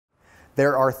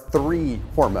There are 3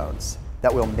 hormones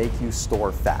that will make you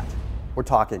store fat. We're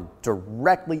talking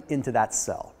directly into that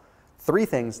cell. 3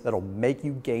 things that'll make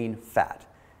you gain fat.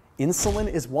 Insulin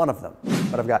is one of them,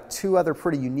 but I've got 2 other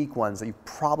pretty unique ones that you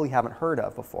probably haven't heard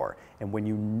of before. And when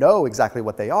you know exactly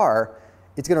what they are,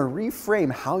 it's going to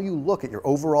reframe how you look at your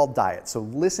overall diet. So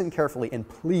listen carefully and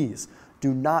please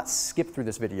do not skip through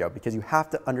this video because you have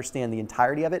to understand the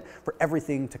entirety of it for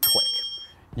everything to click.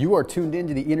 You are tuned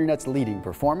into the internet's leading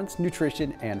performance,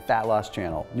 nutrition, and fat loss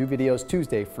channel. New videos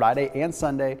Tuesday, Friday, and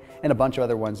Sunday, and a bunch of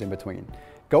other ones in between.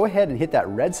 Go ahead and hit that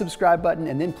red subscribe button,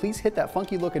 and then please hit that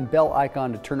funky looking bell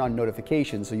icon to turn on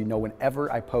notifications so you know whenever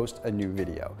I post a new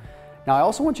video. Now, I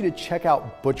also want you to check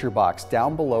out ButcherBox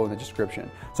down below in the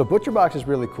description. So ButcherBox is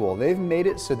really cool. They've made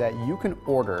it so that you can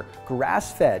order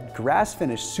grass-fed,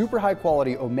 grass-finished, super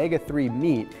high-quality omega-3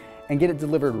 meat and get it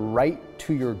delivered right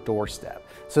to your doorstep.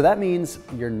 So that means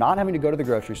you're not having to go to the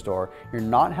grocery store, you're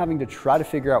not having to try to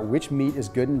figure out which meat is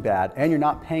good and bad, and you're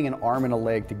not paying an arm and a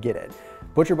leg to get it.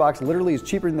 ButcherBox literally is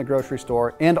cheaper than the grocery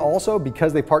store, and also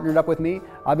because they partnered up with me,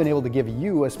 I've been able to give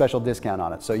you a special discount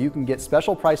on it. So you can get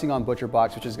special pricing on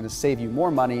ButcherBox, which is going to save you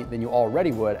more money than you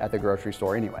already would at the grocery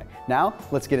store anyway. Now,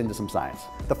 let's get into some science.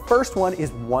 The first one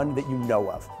is one that you know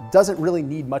of. Doesn't really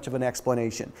need much of an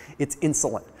explanation. It's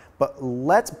insulin. But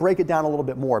let's break it down a little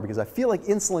bit more because I feel like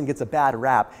insulin gets a bad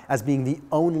rap as being the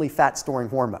only fat-storing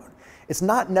hormone. It's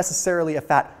not necessarily a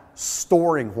fat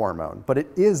storing hormone, but it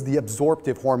is the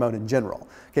absorptive hormone in general.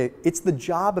 Okay, it's the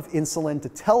job of insulin to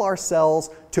tell our cells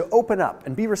to open up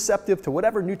and be receptive to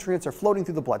whatever nutrients are floating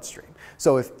through the bloodstream.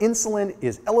 So if insulin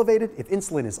is elevated, if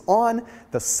insulin is on,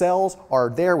 the cells are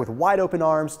there with wide open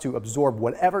arms to absorb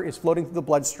whatever is floating through the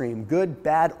bloodstream, good,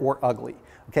 bad, or ugly.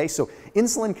 Okay, so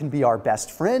insulin can be our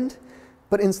best friend,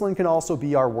 but insulin can also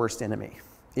be our worst enemy.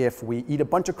 If we eat a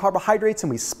bunch of carbohydrates and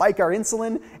we spike our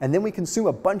insulin and then we consume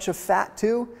a bunch of fat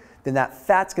too, then that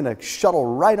fat's going to shuttle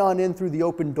right on in through the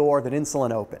open door that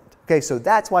insulin opened. Okay, so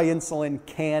that's why insulin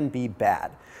can be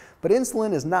bad. But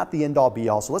insulin is not the end-all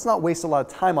be-all, so let's not waste a lot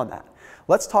of time on that.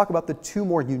 Let's talk about the 2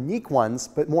 more unique ones,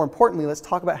 but more importantly, let's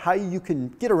talk about how you can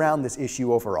get around this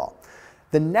issue overall.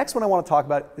 The next one I want to talk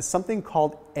about is something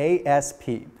called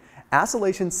ASP,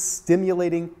 Acylation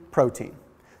Stimulating Protein.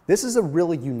 This is a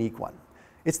really unique one.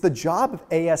 It's the job of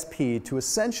ASP to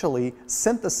essentially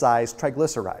synthesize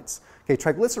triglycerides. Okay,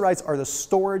 triglycerides are the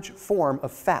storage form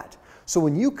of fat. So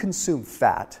when you consume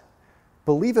fat,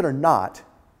 believe it or not,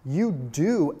 you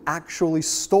do actually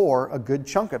store a good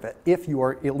chunk of it if you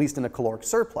are at least in a caloric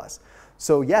surplus.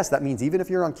 So yes, that means even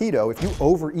if you're on keto, if you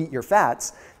overeat your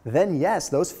fats, then yes,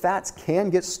 those fats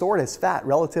can get stored as fat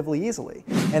relatively easily.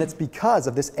 And it's because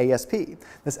of this ASP,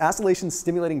 this acylation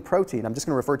stimulating protein. I'm just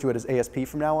going to refer to it as ASP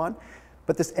from now on.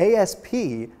 But this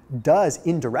ASP does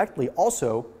indirectly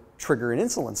also trigger an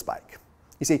insulin spike.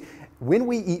 You see, when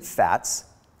we eat fats,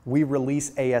 we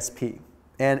release ASP.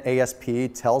 And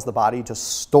ASP tells the body to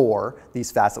store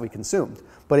these fats that we consumed.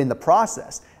 But in the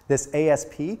process, this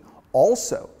ASP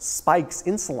also spikes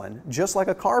insulin just like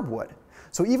a carb would.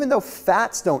 So even though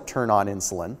fats don't turn on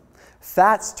insulin,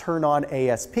 fats turn on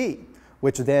ASP,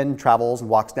 which then travels and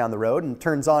walks down the road and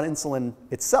turns on insulin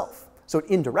itself. So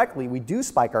indirectly, we do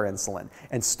spike our insulin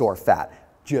and store fat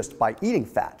just by eating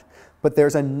fat. But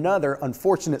there's another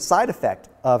unfortunate side effect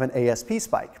of an ASP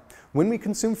spike. When we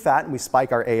consume fat and we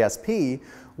spike our ASP,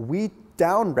 we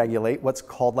downregulate what's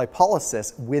called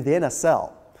lipolysis within a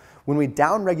cell. When we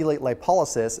downregulate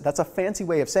lipolysis, that's a fancy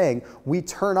way of saying we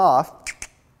turn off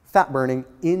fat burning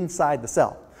inside the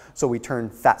cell. So we turn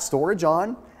fat storage on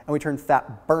and we turn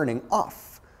fat burning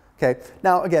off. Okay?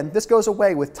 Now again, this goes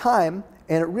away with time,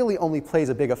 and it really only plays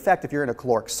a big effect if you're in a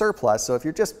caloric surplus. So if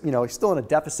you're just, you're still in a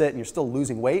deficit and you're still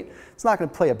losing weight, it's not going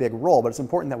to play a big role, but it's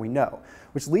important that we know.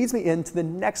 Which leads me into the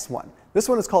next one. This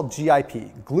one is called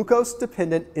GIP,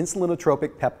 glucose-dependent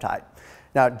insulinotropic peptide.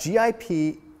 Now,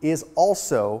 GIP is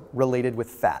also related with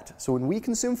fat. So when we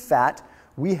consume fat,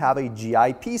 we have a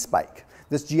GIP spike.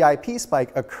 This GIP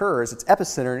spike occurs, its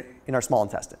epicenter in our small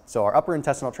intestine. So our upper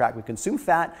intestinal tract, we consume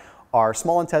fat, our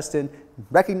small intestine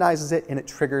recognizes it and it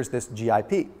triggers this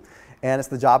GIP. And it's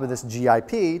the job of this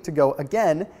GIP to go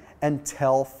again and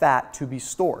tell fat to be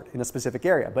stored in a specific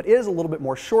area. But it is a little bit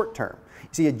more short term. You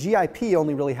see, a GIP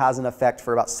only really has an effect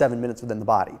for about 7 minutes within the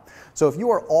body. So if you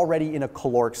are already in a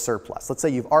caloric surplus, let's say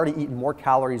you've already eaten more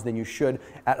calories than you should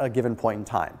at a given point in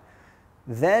time,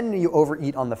 then you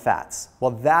overeat on the fats. Well,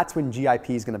 that's when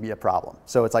GIP is going to be a problem.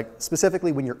 So it's like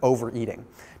specifically when you're overeating.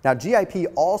 Now, GIP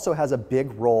also has a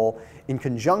big role in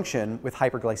conjunction with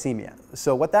hyperglycemia.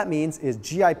 So what that means is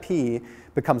GIP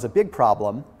becomes a big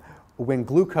problem when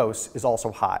glucose is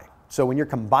also high. So when you're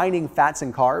combining fats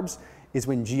and carbs, is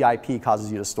when GIP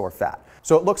causes you to store fat.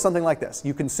 So it looks something like this.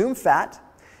 You consume fat,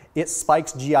 it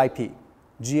spikes GIP.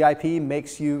 GIP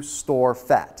makes you store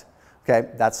fat. Okay,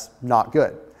 that's not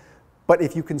good. But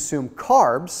if you consume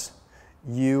carbs,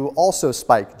 you also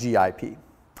spike GIP.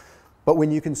 But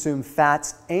when you consume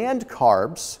fats and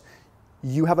carbs,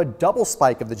 you have a double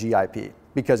spike of the GIP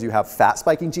because you have fat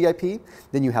spiking GIP,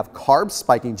 then you have carbs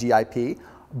spiking GIP,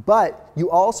 but you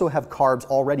also have carbs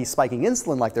already spiking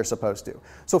insulin like they're supposed to.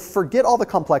 So forget all the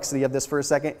complexity of this for a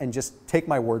second and just take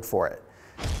my word for it.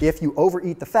 If you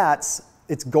overeat the fats,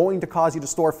 it's going to cause you to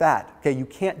store fat. Okay, you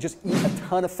can't just eat a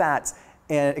ton of fats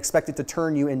and expect it to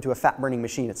turn you into a fat burning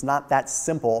machine. It's not that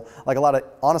simple, like a lot of,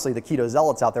 honestly, the keto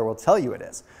zealots out there will tell you it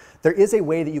is. There is a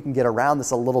way that you can get around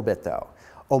this a little bit though.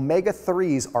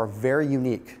 Omega-3s are very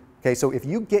unique. Okay, so if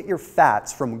you get your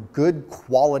fats from good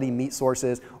quality meat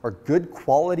sources or good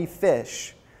quality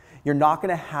fish, you're not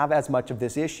gonna have as much of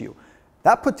this issue.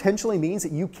 That potentially means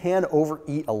that you can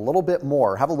overeat a little bit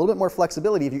more, have a little bit more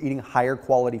flexibility if you're eating higher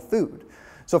quality food.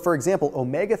 So for example,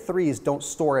 omega-3s don't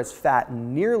store as fat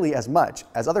nearly as much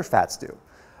as other fats do.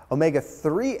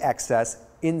 Omega-3 excess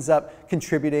ends up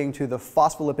contributing to the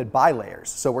phospholipid bilayers.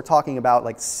 So we're talking about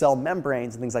like cell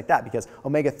membranes and things like that because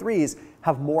omega-3s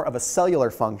have more of a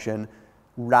cellular function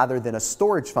rather than a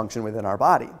storage function within our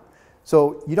body.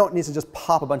 So you don't need to just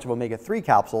pop a bunch of omega-3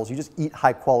 capsules, you just eat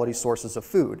high quality sources of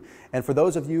food. And for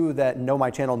those of you that know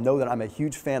my channel know that I'm a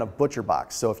huge fan of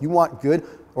ButcherBox. So if you want good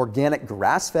organic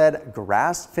grass-fed,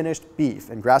 grass-finished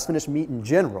beef and grass-finished meat in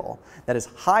general that is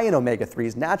high in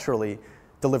omega-3s naturally,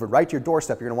 delivered right to your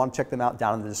doorstep, you're gonna want to check them out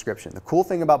down in the description. The cool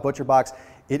thing about ButcherBox,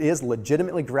 it is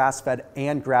legitimately grass-fed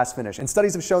and grass-finished. And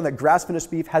studies have shown that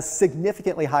grass-finished beef has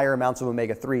significantly higher amounts of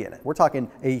omega-3 in it. We're talking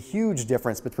a huge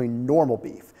difference between normal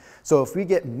beef. So if we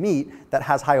get meat that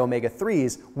has high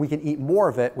omega-3s, we can eat more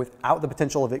of it without the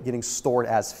potential of it getting stored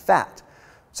as fat.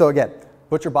 So again,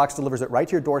 ButcherBox delivers it right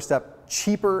to your doorstep,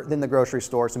 cheaper than the grocery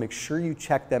store, so make sure you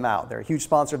check them out. They're a huge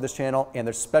sponsor of this channel, and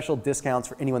there's special discounts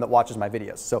for anyone that watches my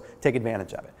videos, so take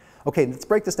advantage of it. Okay, let's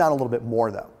break this down a little bit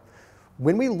more though.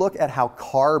 When we look at how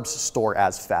carbs store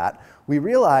as fat, we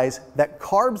realize that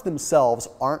carbs themselves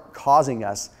aren't causing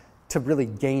us to really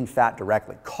gain fat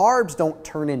directly. Carbs don't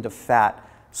turn into fat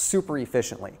super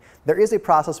efficiently. There is a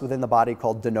process within the body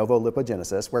called de novo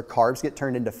lipogenesis where carbs get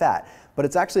turned into fat, but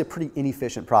it's actually a pretty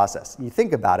inefficient process. You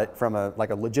think about it from a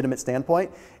legitimate standpoint,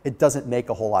 it doesn't make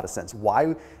a whole lot of sense.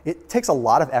 Why? It takes a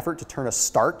lot of effort to turn a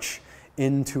starch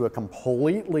into a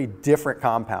completely different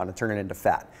compound and turn it into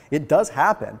fat. It does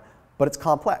happen, but it's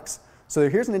complex. So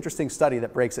here's an interesting study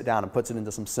that breaks it down and puts it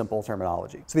into some simple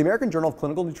terminology. So the American Journal of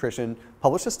Clinical Nutrition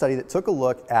published a study that took a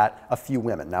look at a few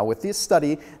women. Now with this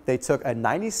study, they took a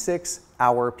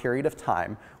 96-hour period of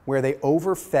time where they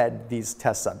overfed these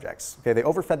test subjects. Okay, they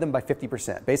overfed them by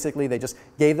 50%. Basically, they just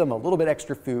gave them a little bit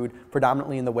extra food,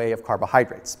 predominantly in the way of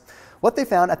carbohydrates. What they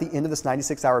found at the end of this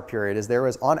 96-hour period is there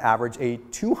was on average a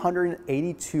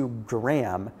 282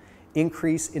 gram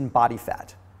increase in body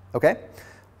fat. Okay?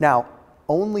 Now,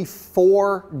 only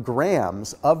 4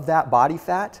 grams of that body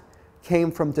fat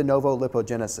came from de novo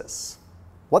lipogenesis.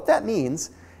 What that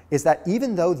means is that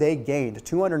even though they gained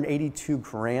 282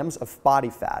 grams of body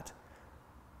fat,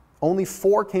 only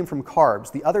 4 came from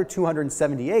carbs. The other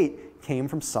 278 came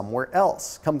from somewhere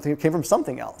else, came from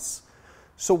something else.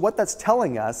 So what that's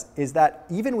telling us is that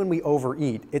even when we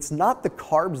overeat, it's not the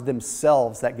carbs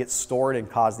themselves that get stored and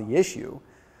cause the issue.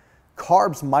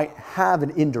 Carbs might have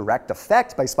an indirect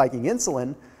effect by spiking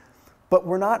insulin, but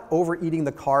we're not overeating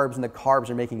the carbs and the carbs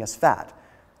are making us fat.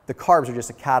 The carbs are just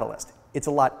a catalyst. It's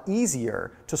a lot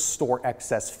easier to store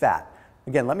excess fat.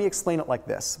 Again, let me explain it like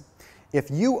this.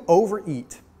 If you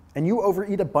overeat and you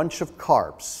overeat a bunch of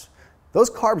carbs, those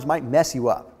carbs might mess you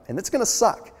up and it's gonna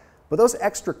suck, but those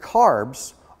extra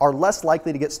carbs are less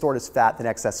likely to get stored as fat than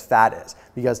excess fat is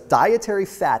because dietary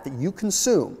fat that you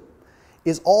consume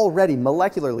is already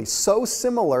molecularly so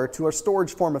similar to a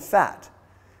storage form of fat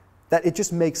that it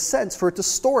just makes sense for it to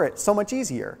store it so much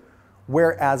easier.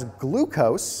 Whereas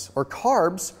glucose or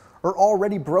carbs are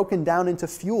already broken down into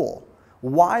fuel.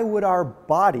 Why would our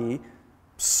body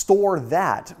store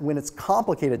that when it's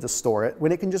complicated to store it,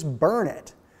 when it can just burn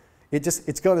it?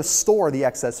 It's going to store the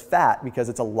excess fat because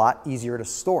it's a lot easier to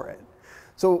store it.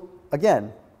 So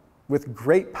again, with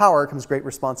great power comes great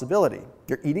responsibility.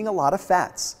 You're eating a lot of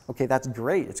fats. Okay, that's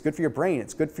great. It's good for your brain.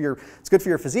 It's good for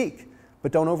your physique,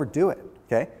 but don't overdo it,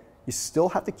 okay? You still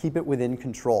have to keep it within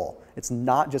control. It's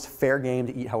not just fair game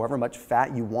to eat however much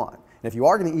fat you want. And if you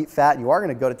are going to eat fat, you are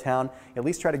going to go to town, at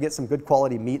least try to get some good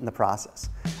quality meat in the process.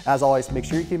 As always, make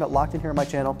sure you keep it locked in here on my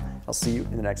channel. I'll see you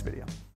in the next video.